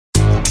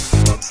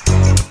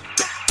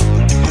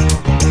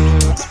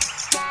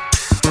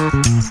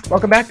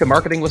Welcome back to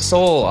Marketing with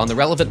Soul on the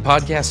Relevant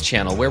Podcast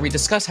channel, where we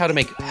discuss how to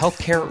make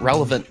healthcare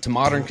relevant to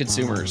modern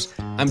consumers.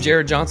 I'm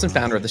Jared Johnson,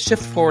 founder of the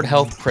Shift Forward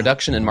Health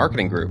Production and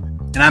Marketing Group.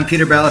 And I'm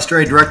Peter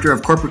Balistreri, Director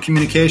of Corporate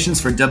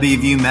Communications for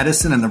WVU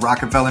Medicine and the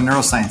Rockefeller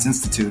Neuroscience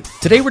Institute.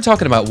 Today we're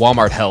talking about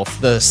Walmart Health,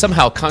 the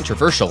somehow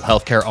controversial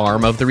healthcare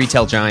arm of the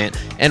retail giant,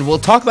 and we'll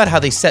talk about how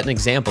they set an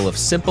example of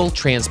simple,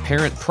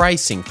 transparent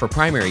pricing for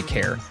primary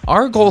care.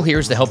 Our goal here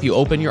is to help you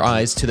open your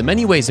eyes to the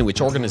many ways in which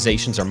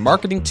organizations are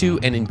marketing to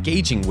and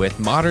engaging with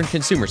modern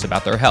consumers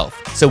about their health.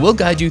 So we'll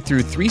guide you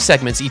through 3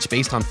 segments, each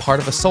based on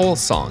part of a soul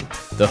song: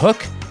 the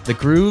hook, the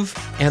groove,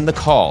 and the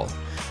call.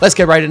 Let's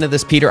get right into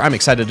this, Peter. I'm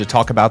excited to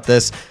talk about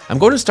this. I'm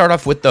going to start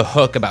off with the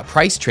hook about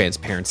price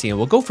transparency, and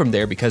we'll go from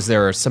there because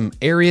there are some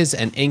areas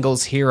and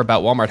angles here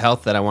about Walmart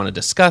Health that I want to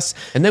discuss,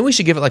 and then we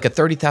should give it like a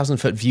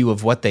 30,000-foot view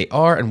of what they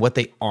are and what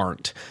they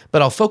aren't.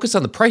 But I'll focus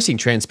on the pricing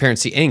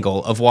transparency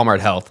angle of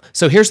Walmart Health.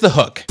 So here's the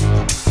hook.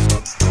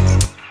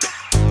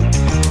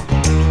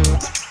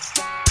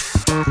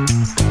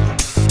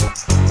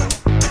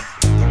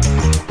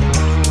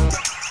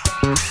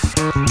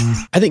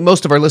 I think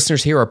most of our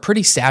listeners here are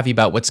pretty savvy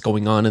about what's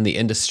going on in the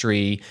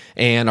industry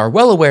and are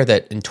well aware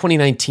that in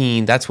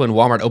 2019, that's when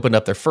Walmart opened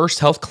up their first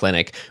health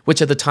clinic,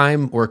 which at the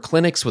time were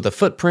clinics with a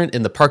footprint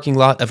in the parking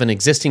lot of an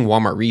existing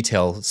Walmart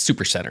retail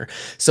supercenter.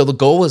 So the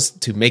goal was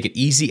to make it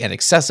easy and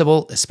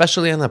accessible,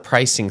 especially on the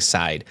pricing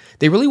side.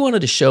 They really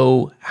wanted to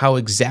show how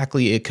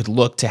exactly it could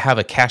look to have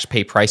a cash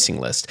pay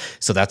pricing list.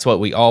 So that's what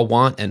we all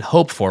want and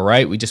hope for,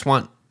 right? We just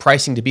want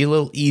pricing to be a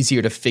little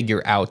easier to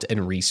figure out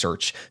and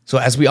research. So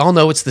as we all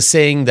know, it's the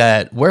saying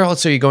that where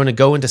else are you going to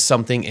go into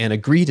something and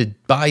agree to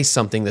buy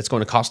something that's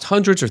going to cost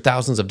hundreds or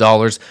thousands of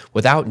dollars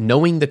without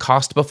knowing the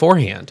cost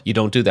beforehand? You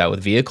don't do that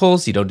with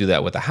vehicles. You don't do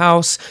that with a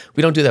house.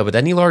 We don't do that with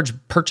any large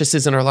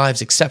purchases in our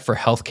lives except for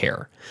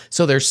healthcare.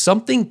 So there's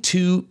something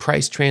to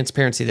price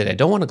transparency that I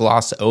don't want to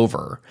gloss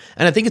over.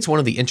 And I think it's one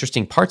of the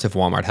interesting parts of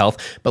Walmart Health.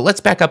 But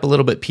let's back up a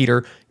little bit,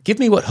 Peter. Give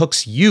me what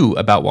hooks you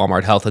about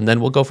Walmart Health, and then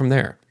we'll go from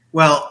there.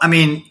 Well, I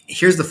mean,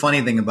 here's the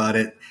funny thing about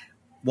it.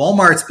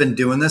 Walmart's been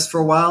doing this for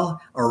a while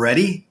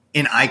already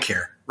in eye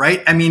care,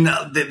 right? I mean,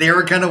 they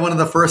were kind of one of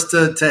the first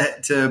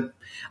to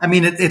I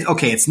mean,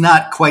 okay, it's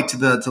not quite to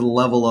the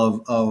level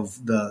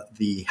of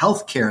the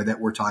healthcare that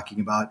we're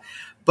talking about,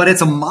 but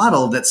it's a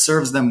model that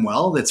serves them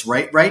well. That's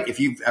right. If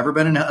you've ever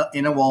been in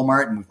a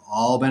Walmart, and we've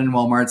all been in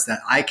Walmarts, that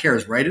eye care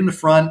is right in the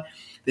front.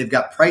 They've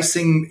got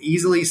pricing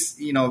easily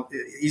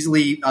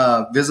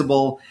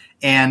visible.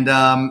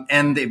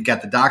 And they've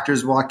got the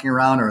doctors walking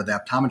around or the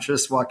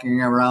optometrists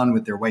walking around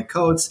with their white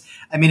coats.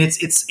 I mean,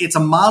 it's a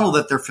model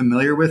that they're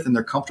familiar with and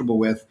they're comfortable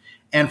with.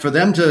 And for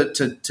them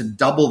to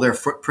double their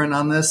footprint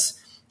on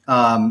this,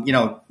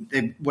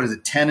 what is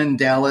it? 10 in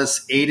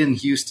Dallas, 8 in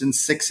Houston,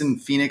 6 in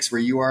Phoenix, where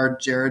you are,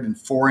 Jared, and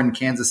 4 in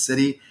Kansas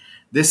City.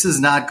 This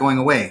is not going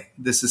away.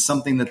 This is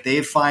something that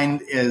they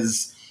find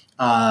is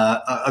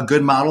a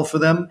good model for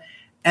them.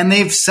 And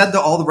they've said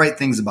all the right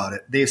things about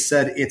it. They've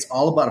said it's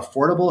all about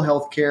affordable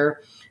healthcare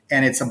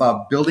and it's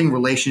about building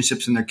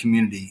relationships in their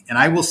community. And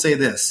I will say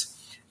this,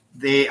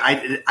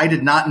 I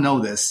did not know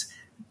this.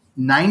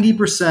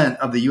 90%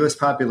 of the U.S.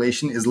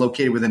 population is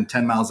located within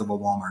 10 miles of a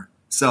Walmart.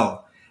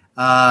 So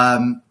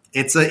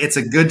it's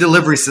a good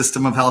delivery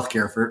system of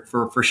healthcare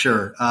for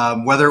sure.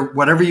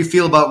 Whatever you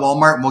feel about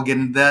Walmart, and we'll get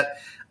into that.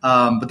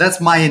 But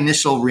that's my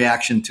initial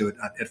reaction to it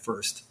at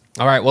first.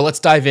 All right, well, let's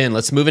dive in.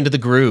 Let's move into the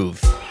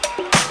groove.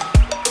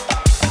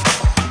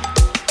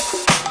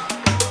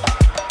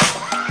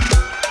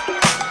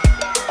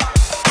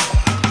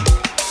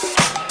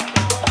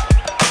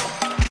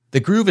 The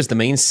groove is the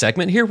main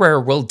segment here where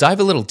we'll dive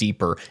a little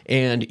deeper.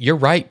 And you're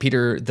right,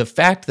 Peter, the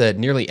fact that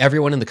nearly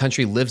everyone in the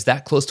country lives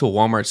that close to a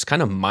Walmart is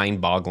kind of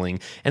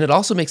mind-boggling. And it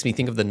also makes me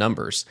think of the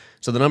numbers.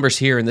 So the numbers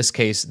here, in this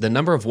case, the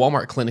number of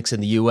Walmart clinics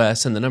in the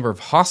U.S. and the number of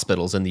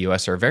hospitals in the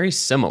U.S. are very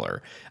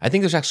similar. I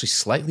think there's actually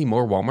slightly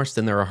more Walmarts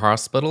than there are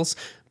hospitals.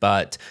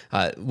 But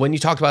when you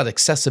talk about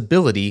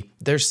accessibility,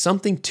 there's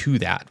something to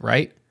that,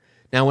 right?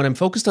 Now, when I'm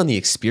focused on the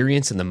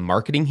experience and the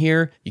marketing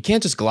here, you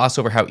can't just gloss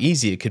over how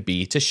easy it could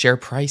be to share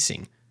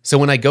pricing. So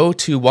when I go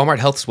to Walmart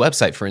Health's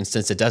website, for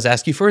instance, it does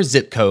ask you for a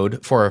zip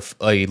code for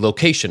a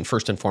location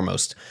first and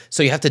foremost.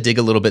 So you have to dig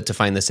a little bit to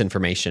find this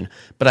information.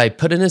 But I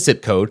put in a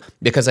zip code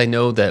because I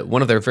know that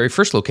one of their very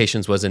first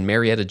locations was in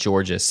Marietta,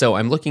 Georgia. So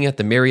I'm looking at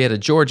the Marietta,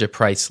 Georgia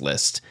price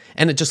list,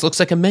 and it just looks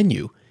like a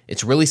menu.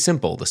 It's really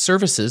simple. The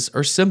services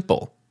are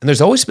simple. And there's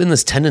always been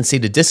this tendency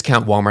to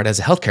discount Walmart as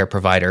a healthcare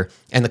provider.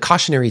 And the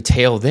cautionary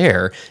tale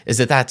there is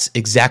that that's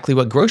exactly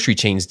what grocery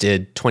chains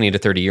did 20 to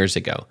 30 years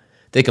ago.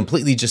 They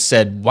completely just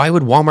said, why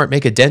would Walmart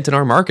make a dent in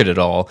our market at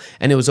all?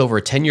 And it was over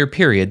a 10-year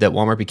period that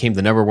Walmart became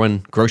the number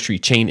one grocery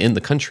chain in the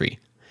country.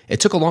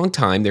 It took a long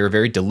time. They were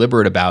very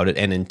deliberate about it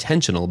and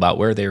intentional about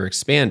where they were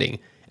expanding.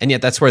 And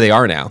yet that's where they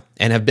are now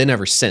and have been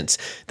ever since.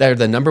 They're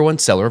the number one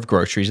seller of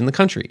groceries in the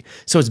country.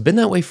 So it's been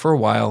that way for a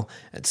while.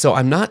 So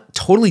I'm not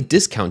totally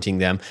discounting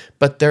them,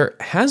 but there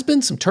has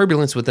been some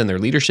turbulence within their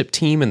leadership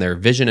team and their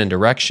vision and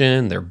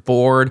direction, their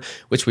board,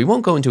 which we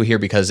won't go into here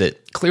because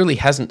it clearly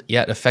hasn't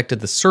yet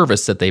affected the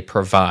service that they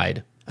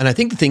provide. And I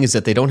think the thing is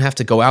that they don't have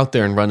to go out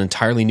there and run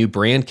entirely new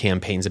brand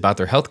campaigns about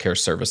their healthcare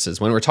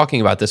services. When we're talking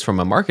about this from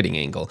a marketing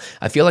angle,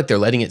 I feel like they're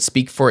letting it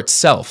speak for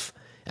itself.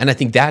 And I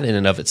think that in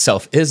and of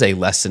itself is a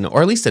lesson,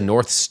 or at least a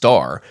North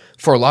Star,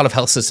 for a lot of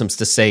health systems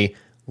to say,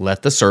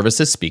 let the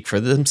services speak for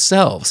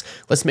themselves.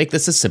 Let's make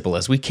this as simple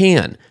as we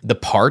can. The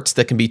parts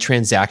that can be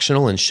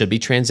transactional and should be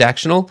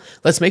transactional,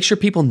 let's make sure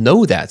people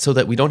know that so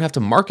that we don't have to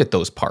market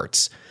those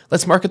parts.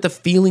 Let's market the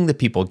feeling that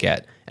people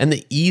get and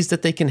the ease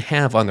that they can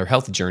have on their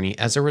health journey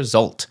as a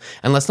result.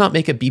 And let's not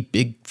make it be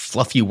big,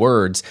 fluffy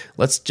words.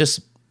 Let's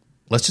just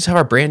have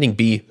our branding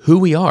be who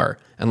we are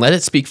and let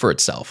it speak for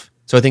itself.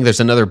 So I think there's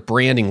another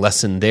branding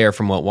lesson there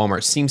from what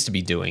Walmart seems to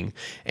be doing.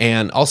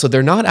 And also,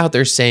 they're not out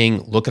there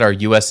saying, look at our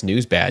U.S.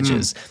 news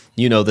badges.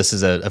 You know, this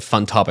is a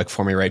fun topic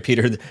for me, right,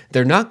 Peter?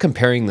 They're not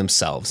comparing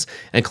themselves.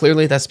 And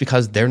clearly that's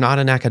because they're not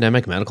an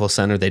academic medical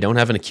center. They don't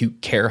have an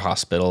acute care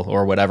hospital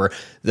or whatever.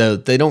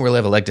 They don't really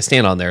have a leg to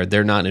stand on there.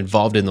 They're not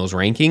involved in those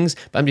rankings.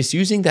 But I'm just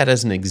using that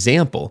as an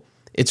example.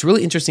 It's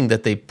really interesting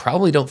that they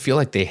probably don't feel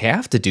like they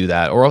have to do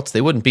that, or else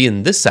they wouldn't be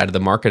in this side of the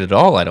market at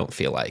all, I don't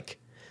feel like.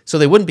 So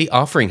they wouldn't be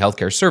offering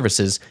healthcare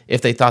services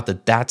if they thought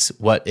that that's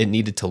what it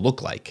needed to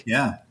look like.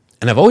 Yeah.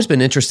 And I've always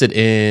been interested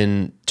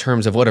in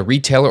terms of what a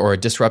retailer or a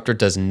disruptor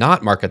does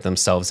not market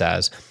themselves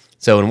as.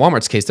 So in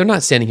Walmart's case, they're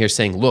not standing here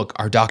saying, look,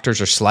 our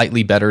doctors are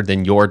slightly better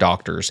than your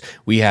doctors.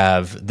 We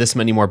have this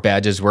many more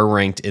badges. We're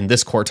ranked in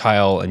this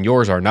quartile and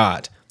yours are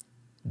not.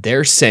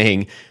 They're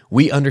saying,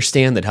 we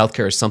understand that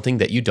healthcare is something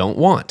that you don't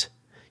want.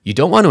 You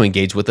don't want to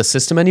engage with the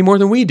system any more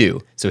than we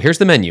do. So here's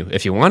the menu.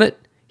 If you want it,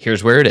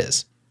 here's where it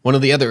is. One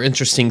of the other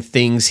interesting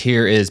things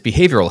here is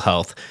behavioral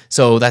health.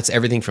 So that's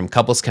everything from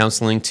couples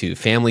counseling to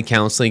family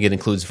counseling. It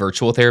includes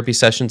virtual therapy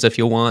sessions if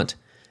you want.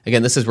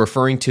 Again, this is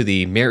referring to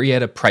the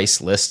Marietta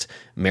Price List,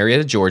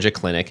 Marietta, Georgia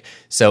clinic.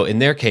 So in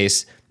their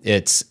case,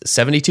 it's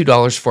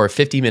 $72 for a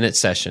 50-minute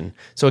session.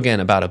 So again,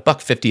 about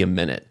 $1.50 a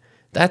minute.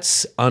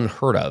 That's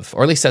unheard of,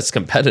 or at least that's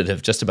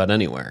competitive just about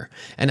anywhere.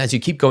 And as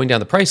you keep going down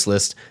the price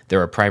list, there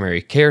are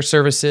primary care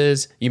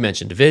services. You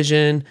mentioned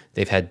vision.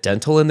 They've had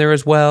dental in there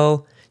as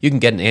well. You can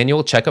get an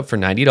annual checkup for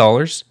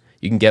 $90.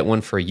 You can get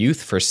one for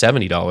youth for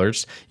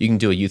 $70. You can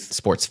do a youth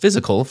sports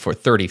physical for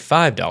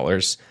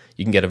 $35.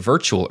 You can get a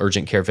virtual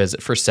urgent care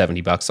visit for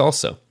 $70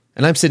 also.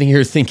 And I'm sitting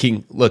here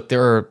thinking, look,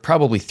 there are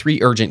probably 3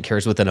 urgent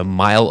cares within a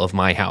mile of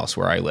my house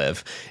where I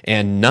live,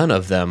 and none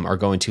of them are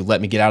going to let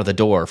me get out of the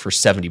door for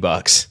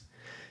 $70.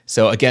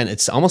 So again,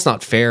 it's almost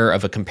not fair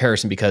of a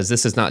comparison because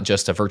this is not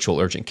just a virtual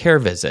urgent care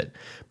visit,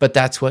 but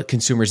that's what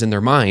consumers in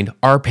their mind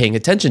are paying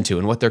attention to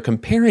and what they're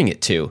comparing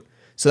it to.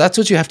 So that's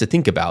what you have to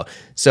think about.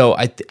 So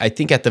I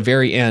think at the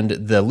very end,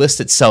 the list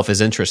itself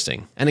is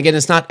interesting. And again,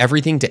 it's not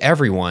everything to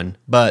everyone,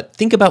 but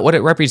think about what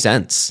it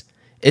represents.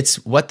 It's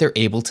what they're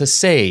able to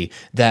say,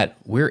 that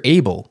we're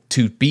able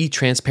to be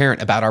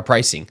transparent about our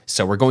pricing.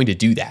 So we're going to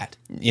do that.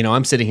 You know,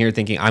 I'm sitting here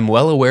thinking I'm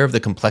well aware of the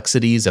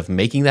complexities of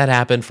making that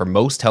happen for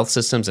most health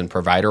systems and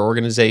provider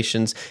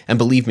organizations. And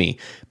believe me,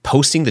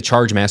 posting the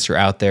charge master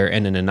out there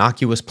in an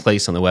innocuous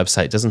place on the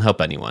website doesn't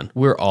help anyone.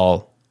 We're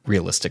all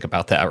realistic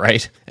about that,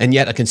 right? And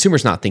yet a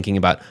consumer's not thinking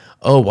about,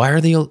 oh, why are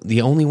they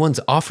the only ones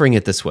offering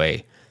it this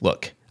way?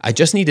 Look, I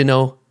just need to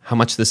know how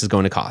much this is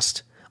going to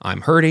cost.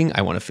 I'm hurting.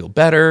 I want to feel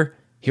better.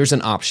 Here's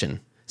an option.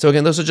 So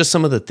again, those are just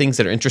some of the things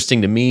that are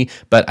interesting to me,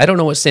 but I don't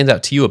know what stands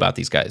out to you about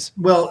these guys.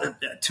 Well,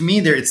 to me,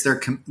 it's their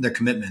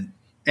commitment.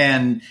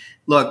 And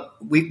look,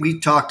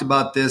 we talked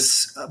about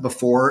this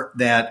before,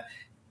 that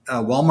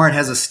Walmart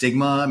has a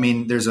stigma. I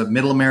mean, there's a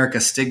middle America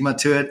stigma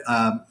to it.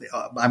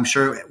 I'm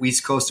sure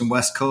East Coast and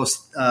West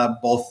Coast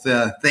both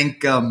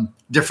think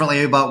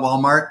differently about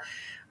Walmart.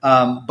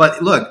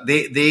 But look,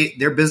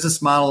 their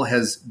business model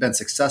has been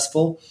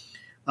successful.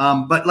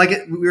 But like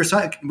we were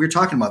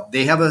talking about,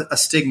 they have a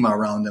stigma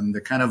around them. They're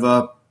kind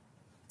of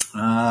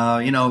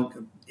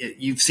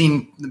you've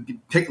seen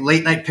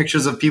late night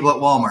pictures of people at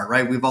Walmart,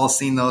 right? We've all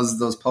seen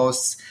those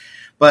posts.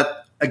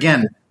 But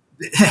again,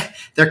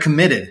 they're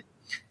committed.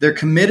 They're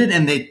committed,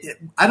 and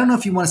I don't know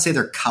if you want to say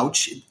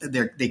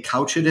they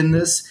couch it in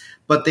this,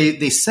 but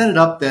they set it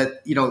up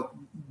that, you know,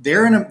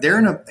 they're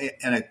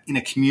in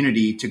a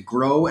community to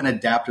grow and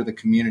adapt to the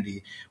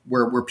community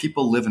where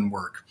people live and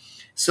work.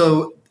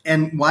 So,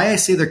 and why I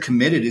say they're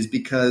committed is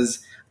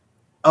because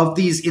of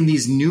these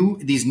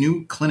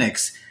new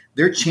clinics,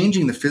 they're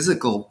changing the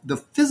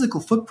physical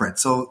footprint.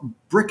 So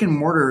brick and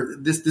mortar,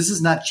 this is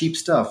not cheap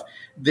stuff.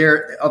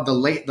 They're of the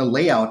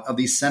layout of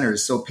these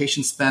centers. So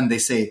patients spend, they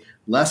say,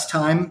 less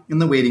time in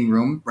the waiting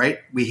room, right?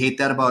 We hate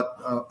that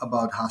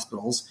about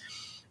hospitals.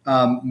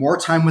 more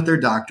time with their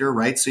doctor,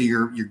 right? So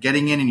you're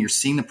getting in and you're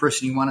seeing the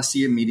person you want to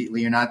see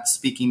immediately. You're not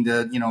speaking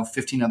to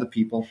 15 other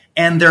people.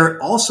 And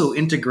they're also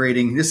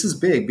integrating. This is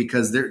big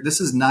because this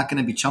is not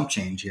going to be chump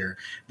change here.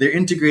 They're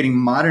integrating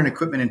modern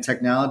equipment and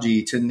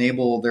technology to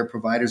enable their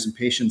providers and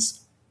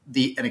patients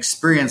an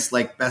experience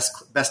like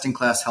best in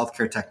class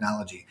healthcare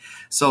technology.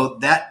 So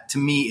that to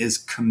me is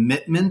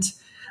commitment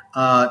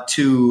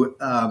to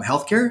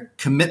healthcare,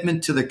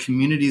 commitment to the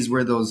communities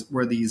where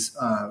these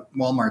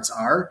Walmarts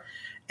are.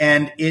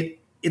 And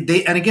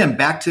and again,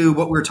 back to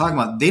what we were talking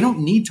about, they don't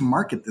need to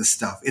market this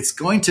stuff. It's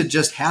going to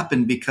just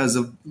happen because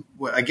of,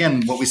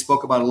 again, what we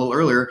spoke about a little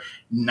earlier.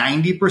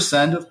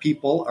 90% of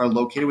people are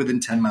located within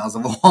 10 miles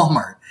of a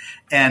Walmart.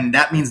 And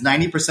that means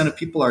 90% of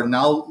people are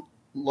now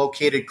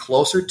located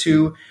closer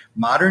to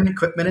modern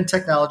equipment and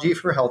technology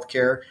for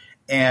healthcare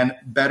and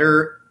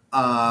better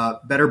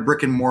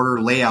brick and mortar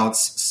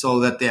layouts so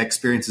that the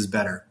experience is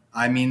better.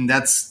 I mean,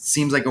 that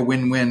seems like a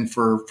win-win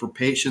for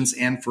patients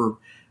and for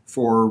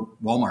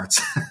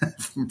Walmarts,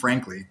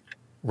 frankly.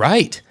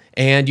 Right.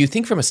 And you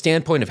think from a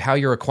standpoint of how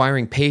you're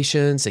acquiring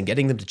patients and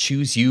getting them to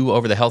choose you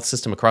over the health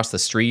system across the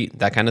street,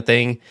 that kind of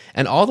thing,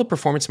 and all the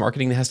performance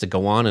marketing that has to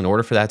go on in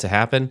order for that to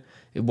happen,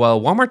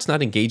 well, Walmart's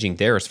not engaging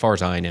there as far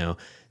as I know.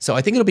 So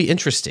I think it'll be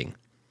interesting.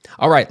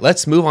 All right,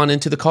 let's move on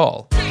into the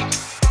call.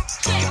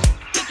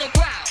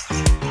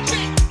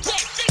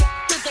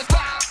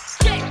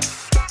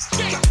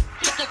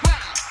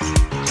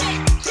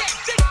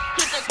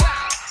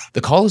 The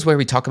call is where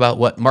we talk about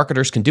what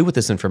marketers can do with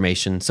this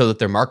information so that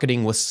they're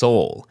marketing with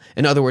soul.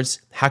 In other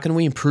words, how can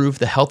we improve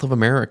the health of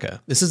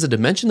America? This is a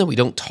dimension that we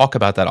don't talk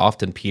about that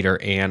often,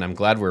 Peter, and I'm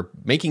glad we're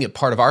making it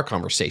part of our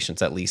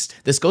conversations at least.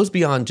 This goes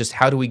beyond just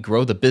how do we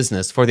grow the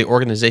business for the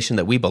organization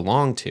that we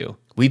belong to.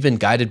 We've been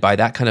guided by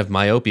that kind of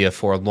myopia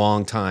for a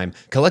long time.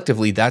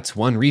 Collectively, that's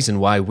one reason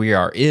why we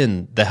are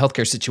in the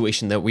healthcare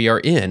situation that we are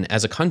in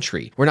as a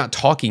country. We're not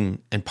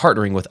talking and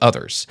partnering with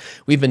others.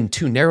 We've been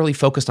too narrowly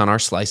focused on our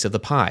slice of the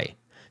pie.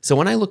 So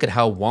when I look at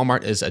how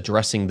Walmart is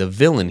addressing the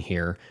villain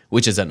here,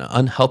 which is an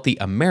unhealthy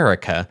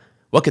America,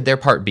 what could their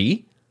part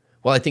be?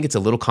 Well, I think it's a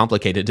little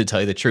complicated to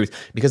tell you the truth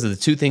because of the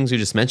two things you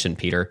just mentioned,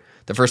 Peter.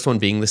 The first one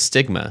being the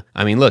stigma.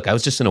 I mean, look, I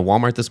was just in a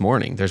Walmart this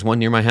morning. There's one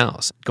near my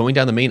house. Going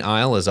down the main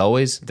aisle, as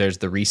always, there's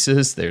the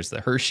Reese's, there's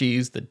the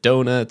Hershey's, the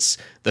donuts,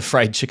 the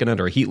fried chicken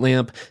under a heat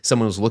lamp.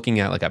 Someone was looking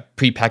at like a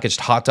prepackaged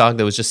hot dog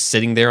that was just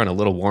sitting there on a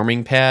little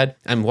warming pad.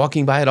 I'm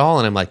walking by it all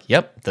and I'm like,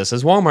 yep, this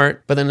is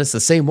Walmart. But then it's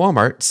the same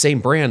Walmart, same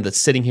brand that's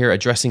sitting here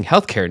addressing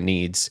healthcare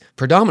needs,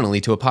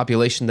 predominantly to a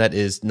population that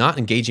is not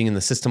engaging in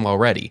the system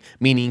already,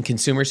 meaning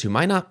consumers who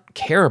might not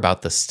care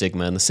about the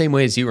stigma in the same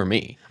way as you or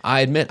me. I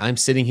admit I'm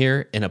sitting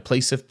here in a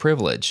place of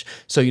privilege.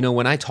 So,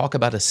 when I talk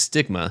about a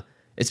stigma,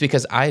 it's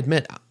because I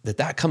admit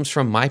that comes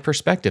from my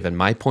perspective and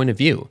my point of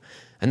view.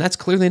 And that's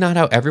clearly not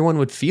how everyone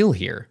would feel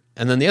here.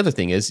 And then the other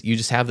thing is you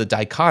just have the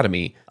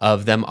dichotomy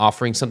of them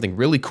offering something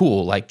really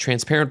cool like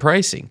transparent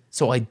pricing.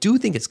 So I do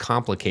think it's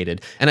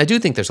complicated. And I do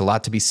think there's a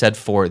lot to be said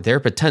for their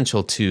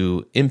potential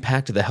to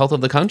impact the health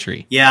of the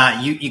country.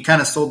 Yeah, you kind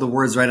of stole the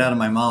words right out of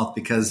my mouth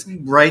because,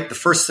 right, the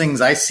first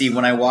things I see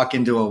when I walk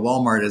into a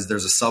Walmart is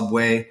there's a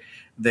Subway.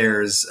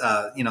 There's,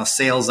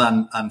 sales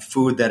on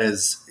food that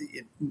is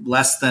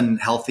less than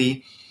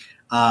healthy.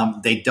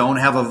 They don't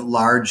have a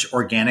large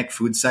organic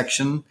food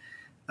section.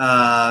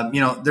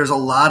 There's a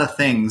lot of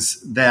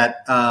things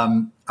that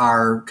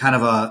are kind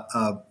of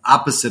a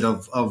opposite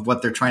of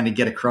what they're trying to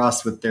get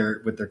across with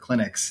their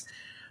clinics.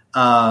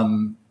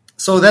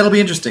 So that'll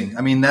be interesting.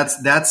 I mean,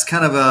 that's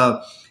kind of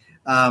a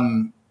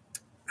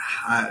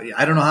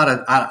I don't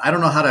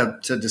know how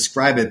to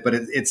describe it, but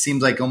it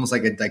seems like almost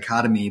like a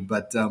dichotomy.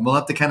 But we'll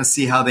have to kind of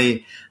see how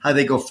they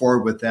go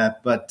forward with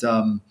that. But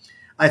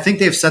I think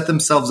they've set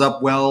themselves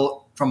up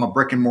well from a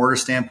brick and mortar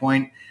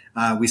standpoint.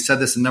 We said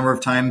this a number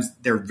of times.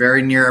 They're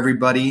very near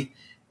everybody.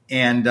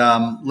 And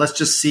let's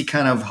just see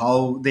kind of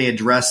how they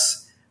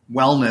address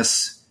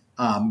wellness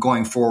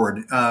going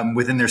forward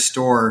within their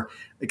store,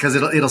 because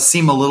it'll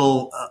seem a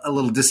little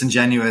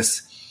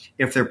disingenuous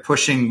if they're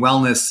pushing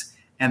wellness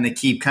and they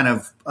keep kind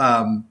of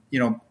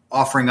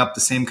offering up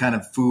the same kind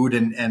of food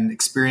and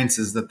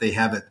experiences that they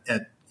have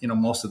at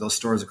most of those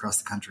stores across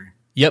the country.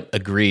 Yep,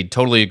 agreed.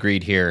 Totally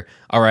agreed here.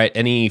 All right,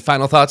 any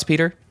final thoughts,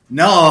 Peter?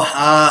 No,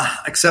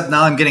 except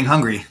now I'm getting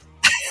hungry.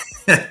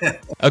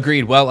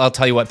 Agreed. Well, I'll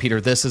tell you what,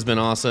 Peter, this has been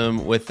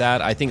awesome. With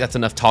that, I think that's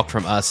enough talk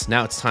from us.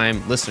 Now it's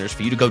time, listeners,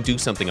 for you to go do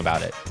something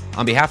about it.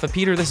 On behalf of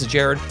Peter, this is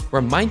Jared,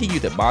 reminding you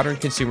that modern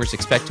consumers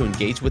expect to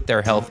engage with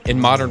their health in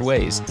modern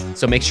ways.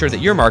 So make sure that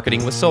you're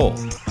marketing with soul.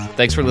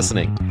 Thanks for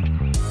listening.